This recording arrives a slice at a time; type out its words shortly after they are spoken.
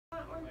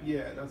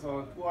Yeah, that's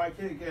all. Well, I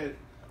can't get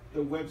the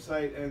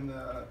website and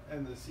the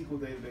SQL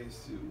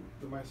database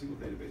the MySQL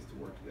database to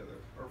work together,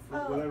 or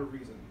for whatever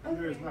reason.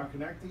 Either it's not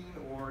connecting,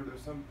 or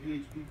there's some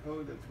PHP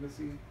code that's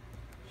missing.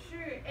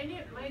 Sure, and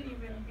it might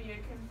even be a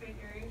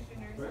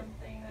configuration or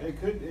something.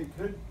 It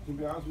could. To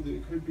be honest with you,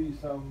 it could be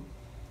some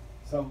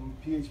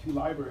PHP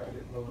library I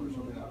didn't load or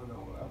something. I don't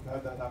know. I've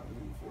had that happen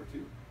to me before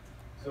too.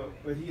 So,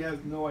 but he has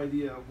no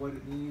idea what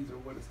it needs or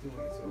what it's doing.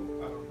 So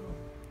I don't know.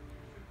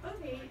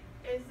 Okay,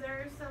 is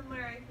there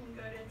somewhere I can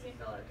go to take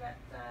a look at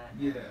that?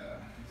 Yeah.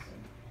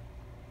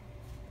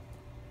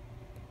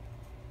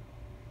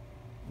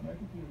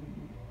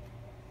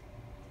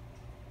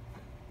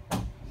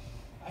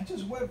 I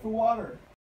just went for water.